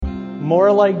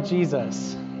More like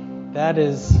Jesus. That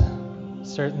is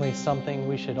certainly something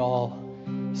we should all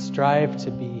strive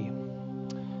to be.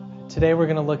 Today we're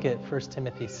going to look at 1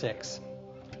 Timothy 6.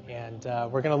 And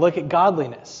we're going to look at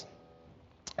godliness.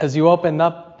 As you open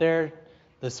up there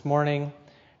this morning,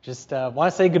 just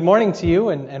want to say good morning to you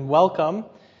and welcome.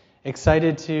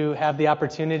 Excited to have the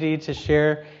opportunity to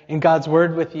share in God's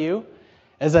Word with you.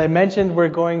 As I mentioned, we're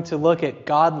going to look at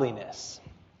godliness.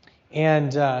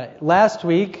 And last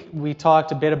week, we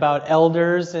talked a bit about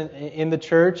elders in the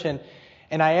church, and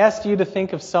I asked you to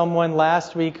think of someone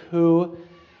last week who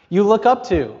you look up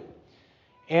to.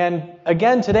 And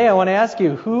again, today I want to ask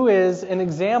you, who is an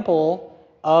example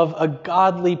of a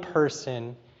godly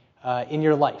person in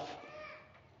your life?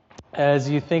 As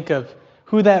you think of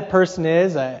who that person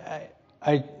is, I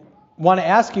want to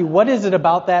ask you, what is it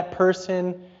about that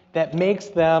person that makes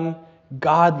them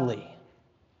godly?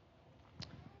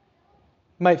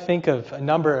 You might think of a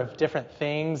number of different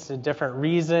things and different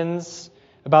reasons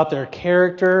about their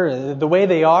character, the way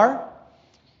they are.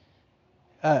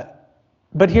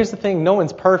 But here's the thing, no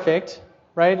one's perfect,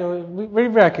 right? We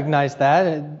recognize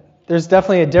that. There's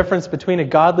definitely a difference between a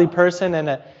godly person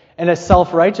and a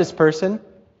self-righteous person.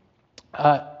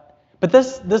 But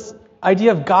this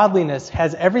idea of godliness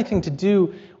has everything to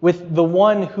do with the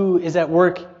one who is at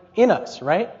work in us,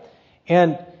 right?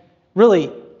 And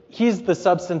really, He's the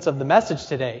substance of the message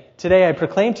today. Today I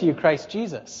proclaim to you Christ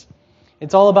Jesus.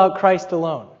 It's all about Christ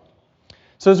alone.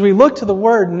 So as we look to the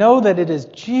Word, know that it is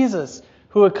Jesus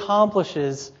who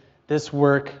accomplishes this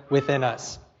work within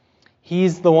us.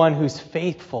 He's the one who's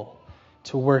faithful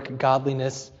to work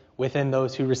godliness within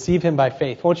those who receive Him by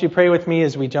faith. Won't you pray with me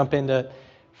as we jump into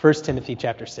 1 Timothy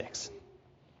chapter 6.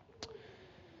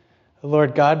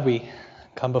 Lord God, we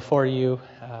come before you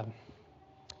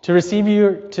to receive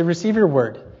your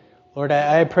word. Lord,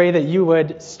 I pray that you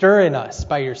would stir in us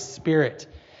by your Spirit.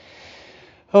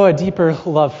 Oh, a deeper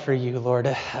love for you, Lord,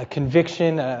 a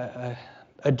conviction, a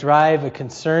drive, a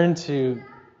concern to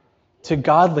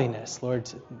godliness,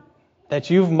 Lord, that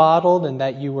you've modeled and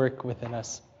that you work within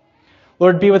us.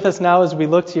 Lord, be with us now as we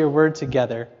look to your word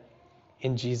together.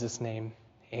 In Jesus' name,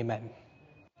 amen.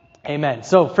 Amen.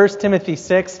 So 1 Timothy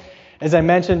 6, as I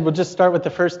mentioned, we'll just start with the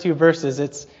first two verses.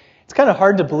 It's kind of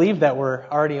hard to believe that we're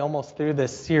already almost through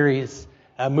this series,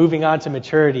 moving on to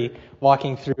maturity,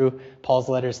 walking through Paul's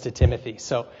letters to Timothy.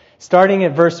 So starting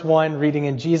at verse 1, reading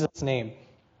in Jesus' name,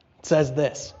 it says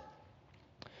this: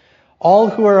 All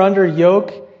who are under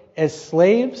yoke as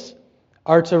slaves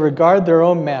are to regard their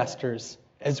own masters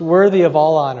as worthy of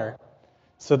all honor,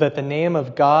 so that the name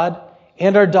of God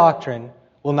and our doctrine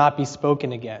will not be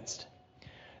spoken against.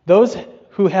 Those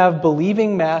who have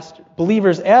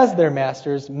believers as their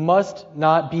masters must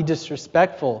not be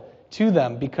disrespectful to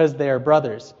them because they are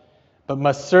brothers, but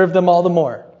must serve them all the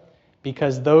more,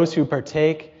 because those who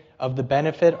partake of the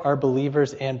benefit are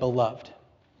believers and beloved.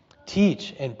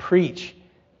 Teach and preach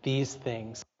these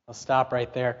things. I'll stop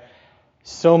right there.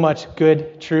 So much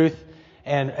good truth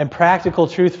and practical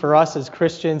truth for us as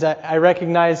Christians. I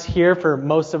recognize here for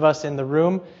most of us in the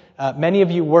room, many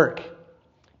of you work.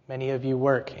 Many of you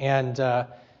work. And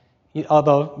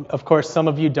although, of course, some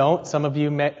of you don't. Some of you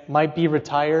might be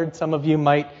retired. Some of you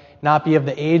might not be of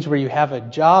the age where you have a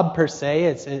job per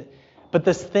se. But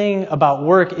this thing about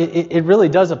work, it really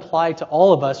does apply to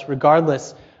all of us,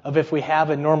 regardless of if we have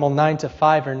a normal 9 to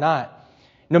 5 or not.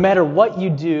 No matter what you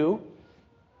do,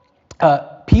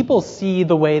 people see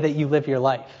the way that you live your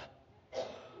life.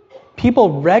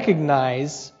 People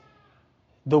recognize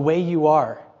the way you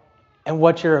are and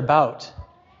what you're about.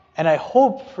 And I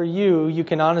hope for you, you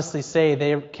can honestly say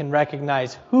they can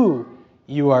recognize who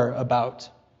you are about.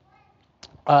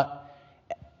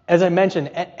 As I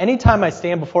mentioned, anytime I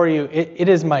stand before you, it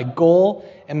is my goal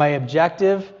and my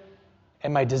objective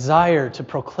and my desire to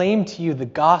proclaim to you the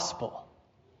gospel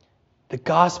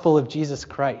of Jesus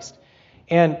Christ.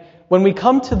 And when we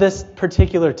come to this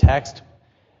particular text,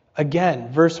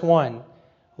 again, verse 1,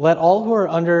 let all who are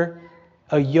under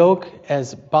a yoke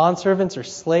as bondservants or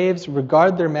slaves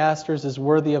regard their masters as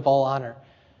worthy of all honor.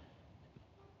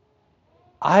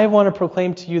 I want to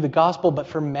proclaim to you the gospel, but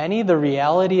for many, the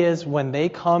reality is when they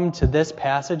come to this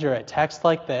passage or a text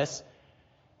like this,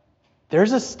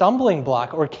 there's a stumbling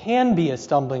block, or can be a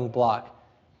stumbling block.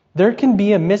 There can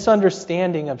be a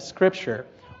misunderstanding of Scripture.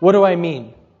 What do I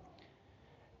mean?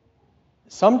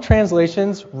 Some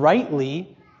translations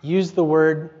rightly use the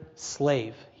word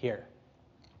slave here.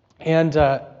 And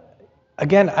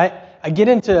again, I get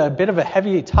into a bit of a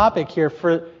heavy topic here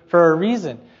for a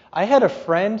reason. I had a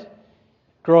friend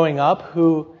growing up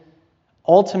who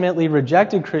ultimately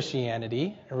rejected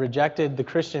Christianity and rejected the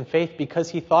Christian faith because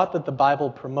he thought that the Bible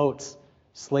promotes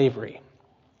slavery.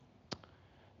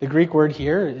 The Greek word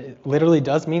here literally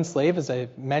does mean slave, as I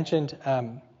mentioned,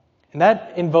 and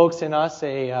that invokes in us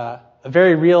a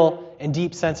very real and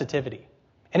deep sensitivity.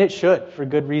 And it should, for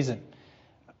good reason.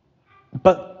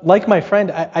 But like my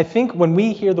friend, I think when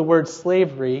we hear the word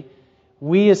slavery,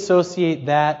 we associate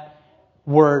that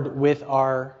word with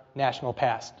our national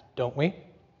past, don't we?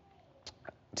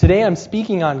 Today I'm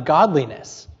speaking on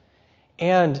godliness.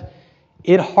 And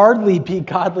it'd hardly be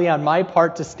godly on my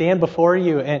part to stand before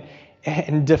you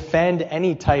and defend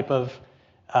any type of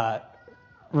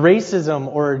racism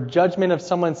or judgment of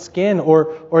someone's skin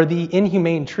or the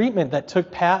inhumane treatment that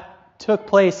took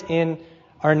place in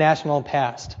our national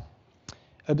past.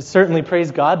 I certainly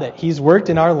praise God that He's worked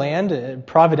in our land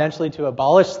providentially to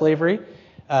abolish slavery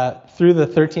through the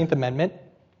 13th Amendment.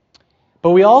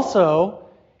 But we also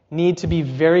need to be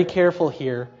very careful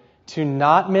here to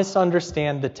not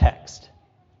misunderstand the text.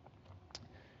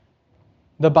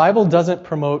 The Bible doesn't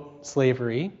promote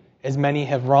slavery, as many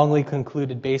have wrongly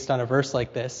concluded based on a verse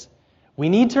like this. We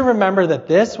need to remember that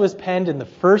this was penned in the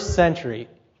 1st century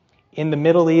in the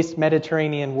Middle East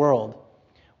Mediterranean world.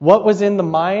 What was in the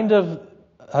mind of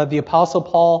the Apostle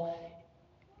Paul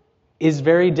is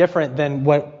very different than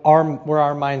where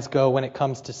our minds go when it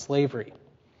comes to slavery.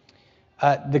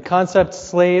 The concept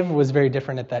slave was very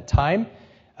different at that time.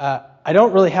 I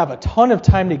don't really have a ton of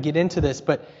time to get into this,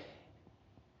 but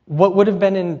what would have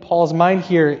been in Paul's mind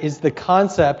here is the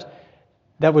concept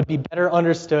that would be better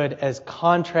understood as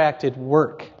contracted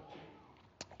work.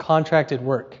 Contracted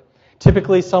work.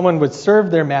 Typically, someone would serve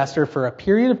their master for a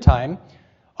period of time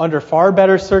under far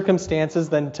better circumstances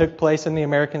than took place in the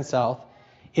American South.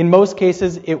 In most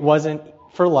cases, it wasn't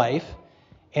for life,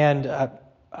 and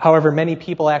however, many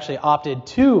people actually opted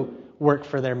to work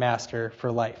for their master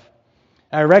for life.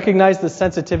 I recognize the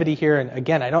sensitivity here, and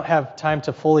again, I don't have time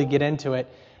to fully get into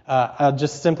it. I'll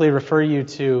just simply refer you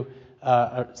to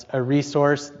a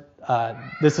resource.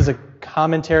 This is a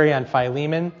commentary on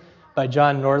Philemon by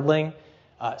John Nordling.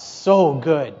 So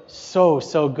good,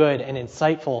 so good and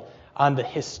insightful on the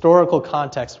historical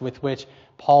context with which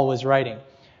Paul was writing.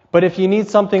 But if you need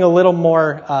something a little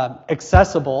more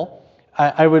accessible,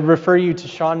 I would refer you to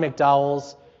Sean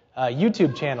McDowell's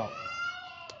YouTube channel.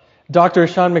 Dr.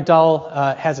 Sean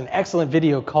McDowell has an excellent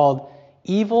video called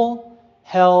Evil,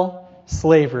 Hell,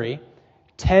 Slavery,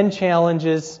 10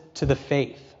 Challenges to the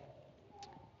Faith.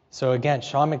 So again,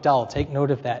 Sean McDowell, take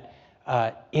note of that.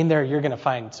 In there, you're going to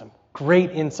find some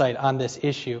great insight on this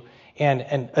issue.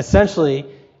 And essentially,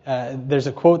 there's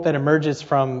a quote that emerges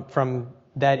from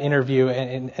that interview,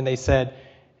 and they said,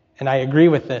 and I agree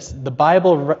with this, the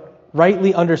Bible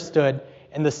rightly understood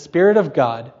and the Spirit of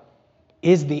God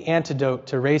is the antidote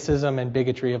to racism and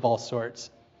bigotry of all sorts.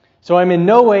 So I'm in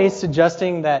no way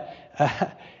suggesting that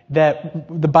that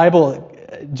the Bible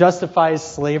justifies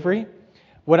slavery.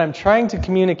 What I'm trying to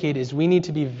communicate is we need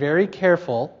to be very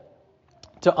careful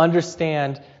to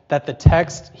understand that the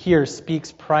text here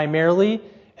speaks primarily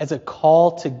as a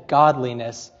call to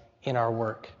godliness in our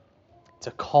work. It's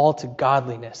a call to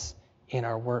godliness in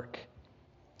our work.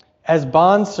 As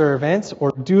bondservants,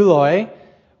 or douloi,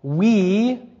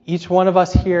 we, each one of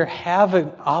us here, have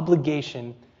an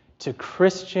obligation to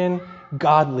Christian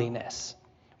godliness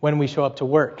when we show up to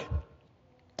work.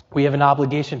 We have an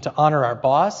obligation to honor our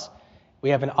boss.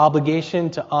 We have an obligation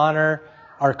to honor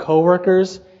our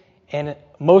coworkers. And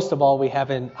most of all, we have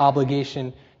an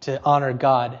obligation to honor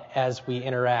God as we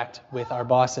interact with our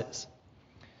bosses.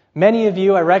 Many of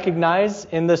you, I recognize,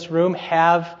 in this room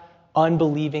have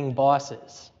unbelieving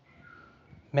bosses.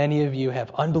 Many of you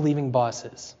have unbelieving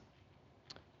bosses.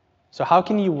 So how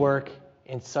can you work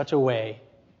in such a way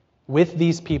with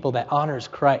these people that honors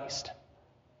Christ?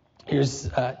 Here's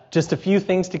just a few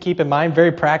things to keep in mind,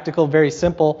 very practical, very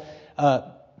simple,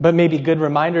 but maybe good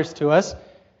reminders to us.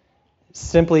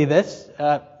 Simply this,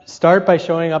 start by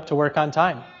showing up to work on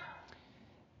time.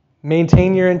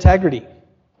 Maintain your integrity.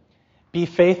 Be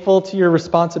faithful to your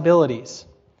responsibilities.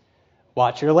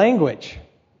 Watch your language.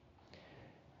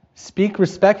 Speak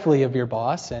respectfully of your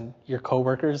boss and your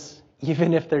coworkers,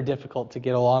 even if they're difficult to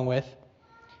get along with.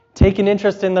 Take an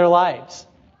interest in their lives.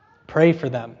 Pray for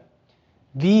them.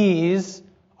 These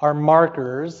are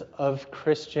markers of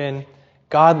Christian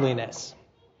godliness.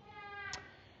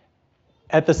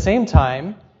 At the same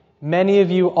time, many of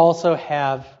you also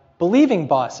have believing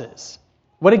bosses.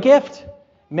 What a gift!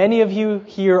 Many of you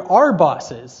here are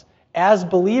bosses. As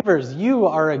believers, you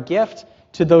are a gift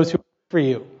to those who work for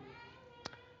you.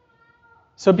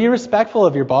 So be respectful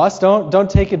of your boss. Don't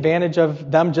take advantage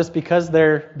of them just because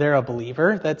they're a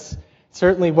believer. That's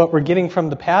certainly what we're getting from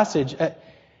the passage.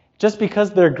 Just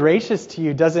because they're gracious to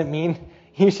you doesn't mean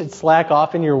you should slack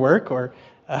off in your work or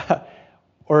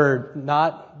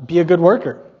not be a good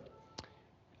worker.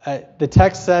 The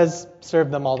text says,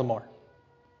 serve them all the more.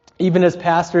 Even as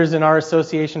pastors in our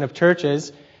association of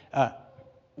churches,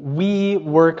 we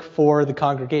work for the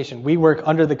congregation. We work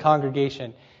under the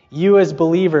congregation. You as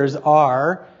believers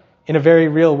are, in a very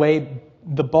real way,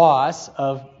 the boss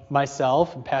of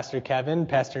myself, Pastor Kevin,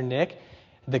 Pastor Nick,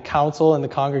 the council and the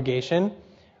congregation.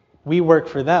 We work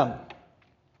for them.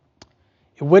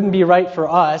 It wouldn't be right for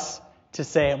us to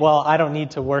say, well, I don't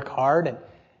need to work hard and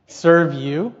serve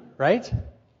you, right?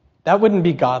 That wouldn't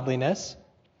be godliness.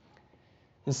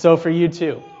 And so for you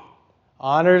too,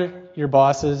 honor your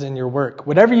bosses and your work.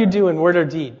 Whatever you do in word or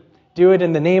deed, do it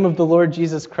in the name of the Lord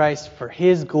Jesus Christ for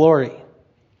His glory.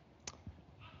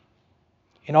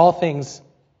 In all things,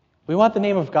 we want the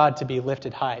name of God to be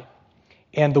lifted high.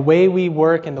 And the way we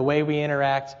work and the way we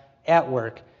interact at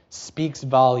work speaks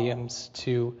volumes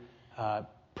to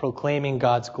proclaiming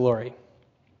God's glory.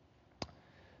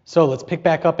 So let's pick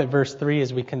back up at verse 3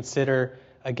 as we consider,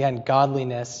 again,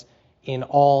 godliness in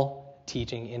all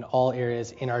teaching, in all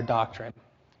areas, in our doctrine.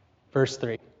 Verse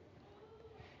 3.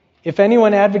 If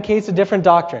anyone advocates a different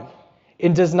doctrine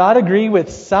and does not agree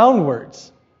with sound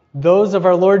words, those of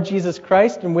our Lord Jesus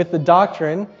Christ, and with the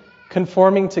doctrine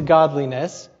conforming to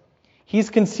godliness, he's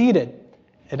conceited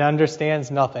and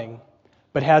understands nothing,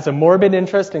 but has a morbid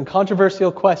interest in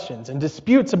controversial questions and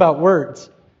disputes about words,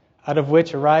 out of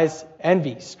which arise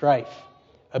envy, strife,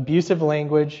 abusive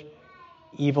language,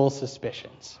 evil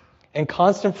suspicions, and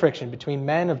constant friction between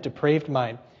men of depraved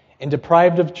mind and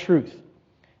deprived of truth,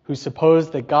 who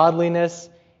suppose that godliness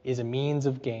is a means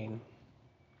of gain.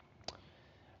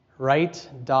 Right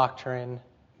doctrine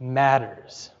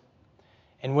matters.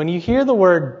 And when you hear the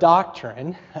word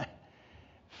doctrine,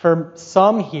 for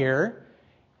some here,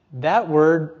 that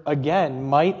word, again,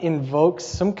 might invoke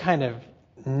some kind of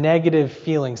negative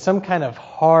feeling, some kind of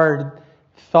hard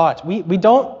thought. We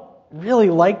don't really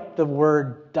like the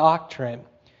word doctrine.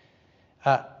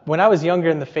 When I was younger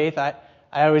in the faith, I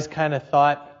always kind of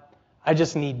thought, I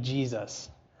just need Jesus,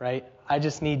 right? I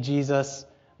just need Jesus,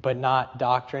 but not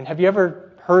doctrine. Have you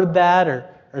ever heard that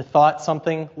or thought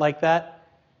something like that?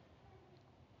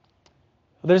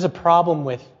 Well, there's a problem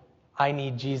with I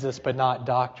need Jesus, but not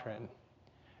doctrine.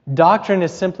 Doctrine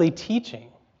is simply teaching.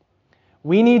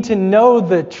 We need to know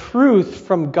the truth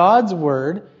from God's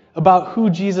Word about who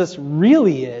Jesus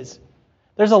really is.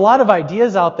 There's a lot of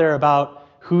ideas out there about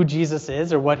who Jesus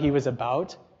is or what He was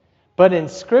about. But in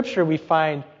Scripture we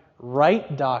find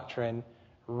right doctrine,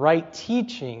 right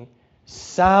teaching,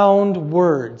 sound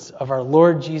words of our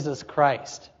Lord Jesus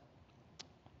Christ.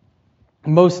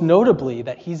 Most notably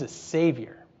that He's a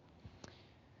Savior.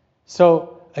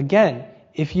 So again,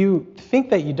 if you think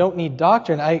that you don't need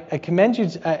doctrine, I commend you,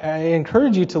 I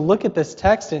encourage you to look at this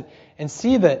text and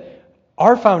see that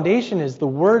our foundation is the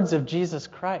words of Jesus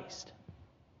Christ.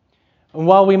 And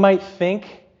while we might think,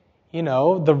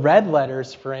 the red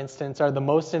letters, for instance, are the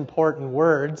most important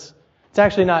words, it's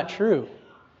actually not true.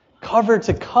 Cover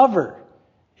to cover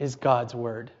is God's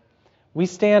Word. We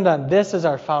stand on this as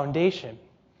our foundation.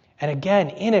 And again,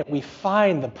 in it we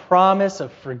find the promise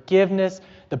of forgiveness,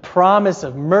 the promise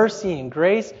of mercy and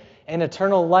grace, and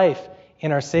eternal life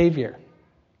in our Savior.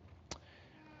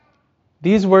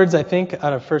 These words, I think,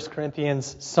 out of 1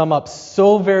 Corinthians sum up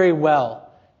so very well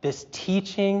this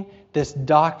teaching, this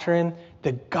doctrine,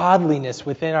 the godliness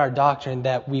within our doctrine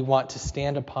that we want to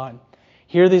stand upon.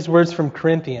 Hear these words from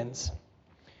Corinthians.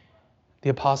 The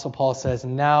Apostle Paul says,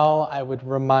 "Now I would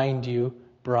remind you,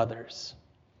 brothers,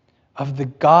 of the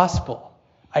gospel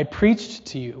I preached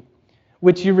to you,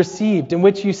 which you received, in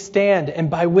which you stand, and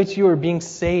by which you are being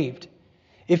saved,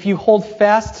 if you hold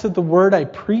fast to the word I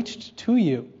preached to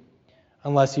you,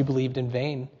 unless you believed in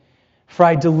vain. For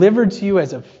I delivered to you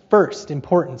as of first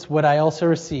importance what I also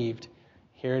received."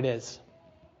 Here it is.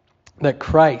 That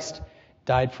Christ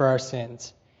died for our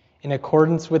sins, in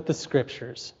accordance with the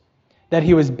Scriptures, that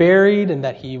He was buried and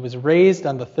that He was raised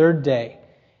on the third day,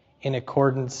 in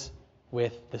accordance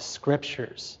with the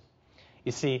Scriptures.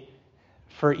 You see,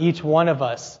 for each one of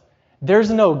us,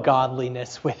 there's no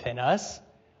godliness within us.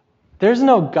 There's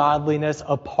no godliness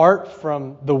apart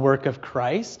from the work of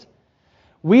Christ.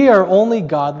 We are only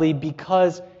godly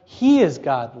because He is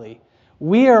godly.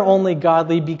 We are only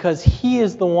godly because He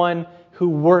is the one who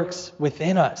works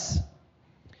within us.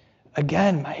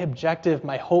 Again, my objective,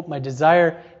 my hope, my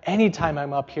desire, anytime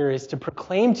I'm up here, is to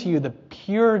proclaim to you the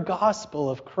pure gospel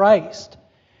of Christ.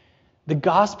 The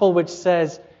gospel which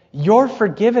says, you're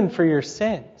forgiven for your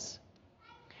sins.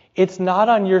 It's not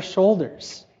on your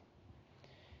shoulders.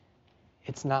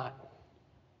 It's not.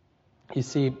 You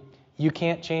see, you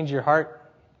can't change your heart.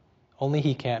 Only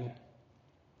He can.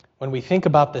 When we think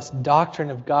about this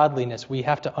doctrine of godliness, we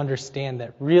have to understand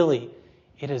that really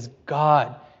it is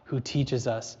God who teaches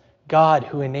us, God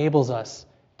who enables us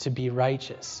to be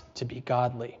righteous, to be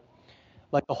godly.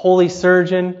 Like the holy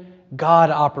surgeon, God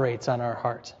operates on our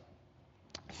heart.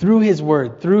 Through His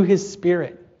Word, through His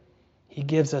Spirit, He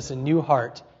gives us a new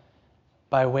heart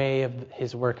by way of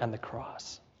His work on the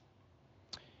cross.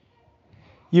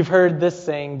 You've heard this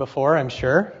saying before, I'm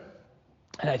sure,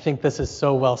 and I think this is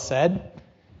so well said.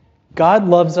 God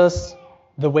loves us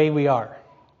the way we are,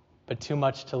 but too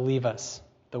much to leave us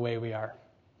the way we are.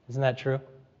 Isn't that true?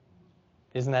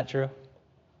 Isn't that true?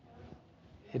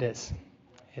 It is.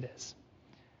 It is.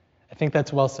 I think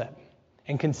that's well said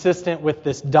and consistent with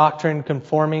this doctrine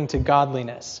conforming to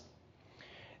godliness.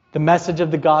 The message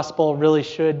of the gospel really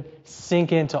should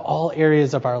sink into all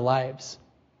areas of our lives.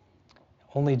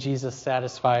 Only Jesus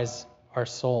satisfies our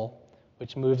soul,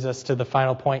 which moves us to the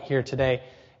final point here today.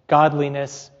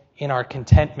 Godliness in our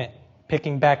contentment.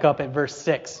 Picking back up at verse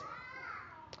 6.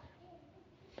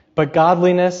 But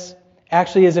godliness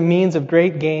actually is a means of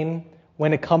great gain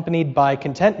when accompanied by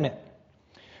contentment.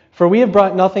 For we have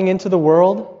brought nothing into the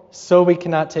world, so we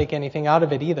cannot take anything out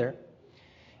of it either.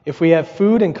 If we have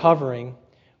food and covering,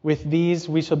 with these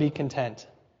we shall be content.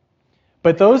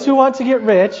 But those who want to get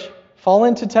rich fall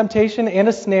into temptation and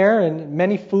a snare and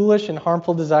many foolish and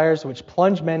harmful desires which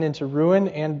plunge men into ruin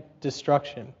and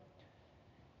destruction.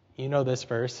 You know this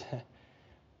verse.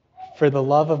 For the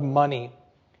love of money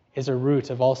is a root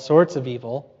of all sorts of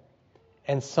evil,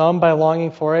 and some by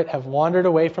longing for it have wandered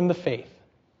away from the faith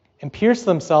and pierced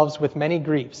themselves with many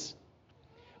griefs.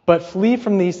 But flee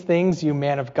from these things, you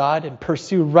man of God, and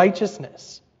pursue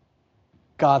righteousness,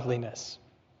 godliness,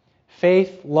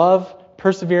 faith, love,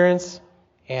 perseverance,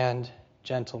 and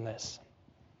gentleness.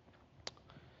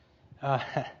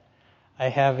 I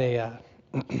have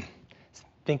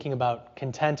thinking about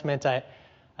contentment. I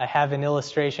have an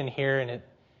illustration here, and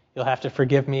you'll have to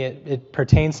forgive me. It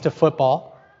pertains to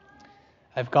football.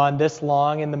 I've gone this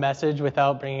long in the message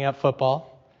without bringing up football.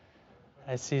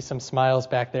 I see some smiles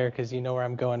back there because you know where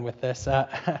I'm going with this.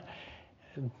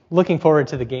 Looking forward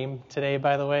to the game today,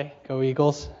 by the way. Go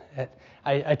Eagles.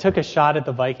 I took a shot at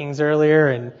the Vikings earlier,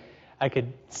 and I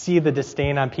could see the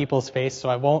disdain on people's face, so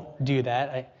I won't do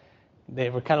that. They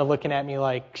were kind of looking at me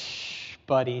like, shh,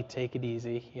 buddy, take it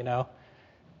easy, you know.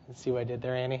 Let's see what I did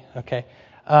there, Annie. Okay.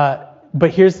 But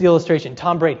here's the illustration.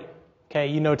 Tom Brady. Okay,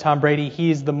 you know Tom Brady.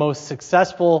 He's the most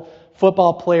successful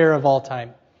football player of all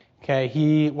time. Okay,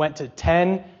 he went to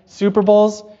 10 Super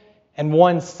Bowls and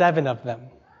won 7 of them.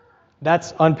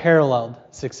 That's unparalleled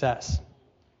success.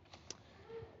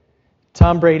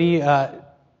 Tom Brady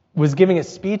was giving a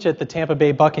speech at the Tampa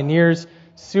Bay Buccaneers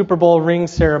Super Bowl ring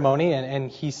ceremony, and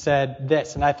he said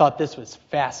this, and I thought this was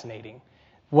fascinating.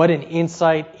 What an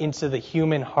insight into the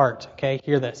human heart. Okay,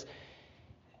 hear this.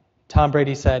 Tom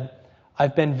Brady said,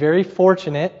 I've been very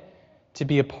fortunate to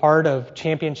be a part of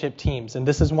championship teams, and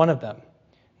this is one of them.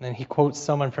 And then he quotes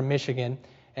someone from Michigan,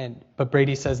 but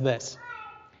Brady says this.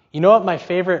 You know what my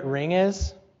favorite ring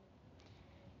is?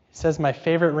 He says my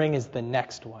favorite ring is the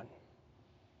next one.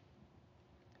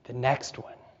 The next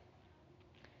one.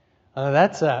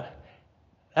 That's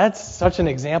such an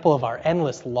example of our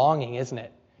endless longing, isn't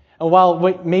it? And while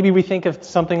maybe we think of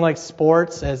something like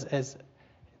sports as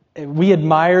we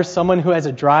admire someone who has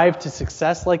a drive to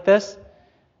success like this,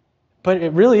 but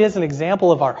it really is an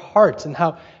example of our hearts and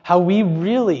how we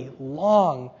really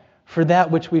long for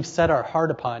that which we've set our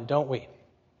heart upon, don't we?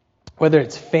 Whether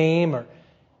it's fame or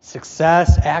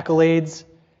success, accolades,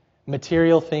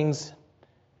 material things,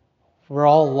 we're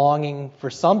all longing for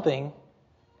something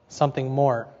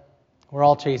more. We're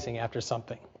all chasing after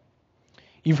something.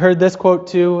 You've heard this quote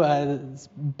too.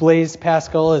 Blaise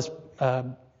Pascal is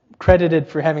credited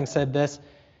for having said this.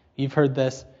 You've heard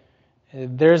this.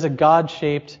 There's a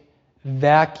God-shaped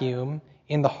vacuum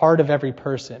in the heart of every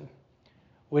person,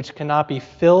 which cannot be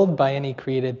filled by any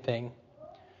created thing,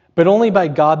 but only by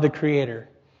God the Creator,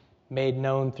 made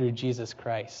known through Jesus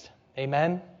Christ.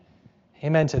 Amen?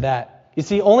 Amen to that. You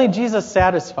see, only Jesus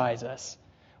satisfies us.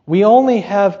 We only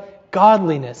have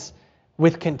godliness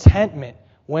with contentment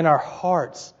when our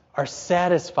hearts are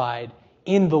satisfied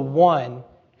in the one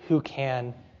who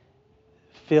can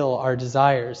fill our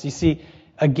desires. You see,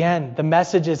 again, the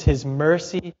message is His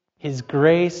mercy, His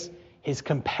grace, His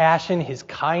compassion, His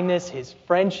kindness, His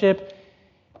friendship,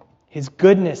 His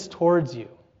goodness towards you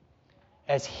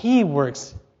as He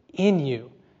works in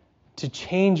you to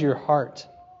change your heart.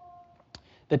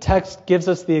 The text gives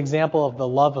us the example of the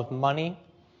love of money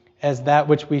as that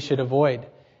which we should avoid.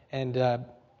 And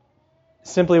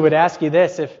simply would ask you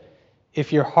this,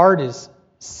 if your heart is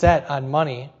set on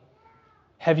money,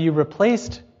 have you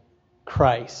replaced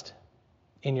Christ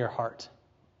in your heart?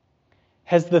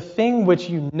 Has the thing which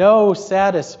you know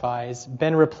satisfies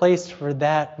been replaced for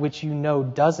that which you know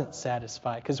doesn't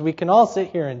satisfy? Because we can all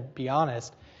sit here and be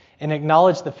honest and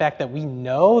acknowledge the fact that we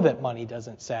know that money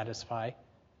doesn't satisfy.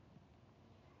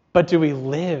 But do we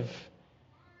live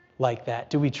like that?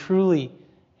 Do we truly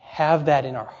have that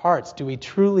in our hearts? Do we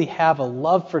truly have a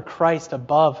love for Christ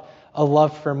above a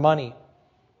love for money?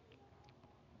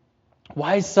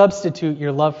 Why substitute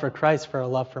your love for Christ for a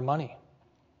love for money?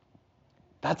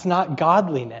 That's not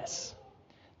godliness.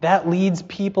 That leads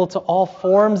people to all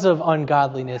forms of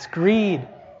ungodliness, greed,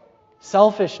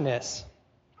 selfishness,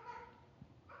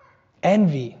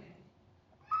 envy.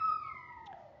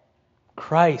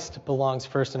 Christ belongs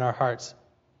first in our hearts.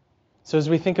 So as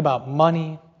we think about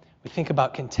money, we think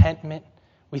about contentment,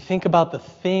 we think about the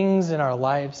things in our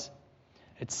lives,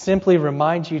 it simply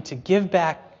reminds you to give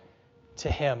back to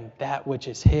Him that which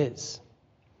is His.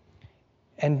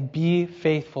 And be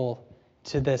faithful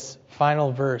to this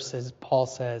final verse, as Paul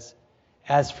says,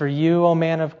 "As for you, O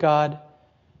man of God,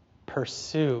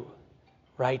 pursue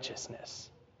righteousness.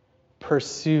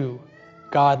 Pursue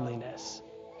godliness."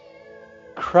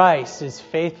 Christ is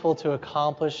faithful to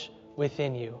accomplish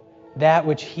within you that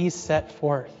which He set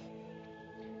forth.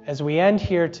 As we end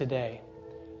here today,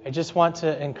 I just want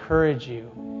to encourage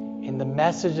you in the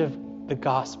message of the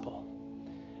gospel.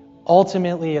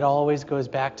 Ultimately, it always goes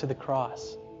back to the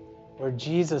cross, where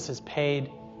Jesus has paid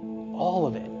all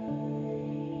of it.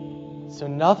 So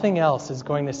nothing else is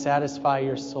going to satisfy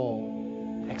your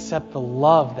soul except the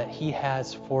love that He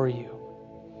has for you.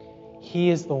 He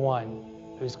is the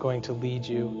one who's going to lead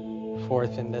you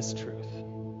forth in this truth.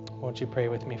 Won't you pray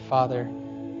with me? Father,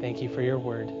 thank you for your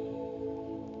word.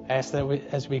 I ask that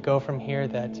as we go from here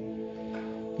that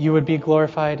you would be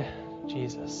glorified,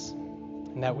 Jesus,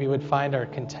 and that we would find our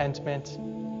contentment,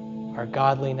 our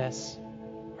godliness,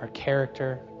 our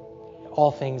character,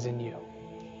 all things in you.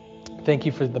 Thank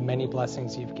you for the many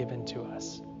blessings you've given to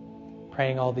us.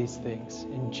 Praying all these things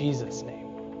in Jesus' name.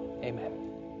 Amen.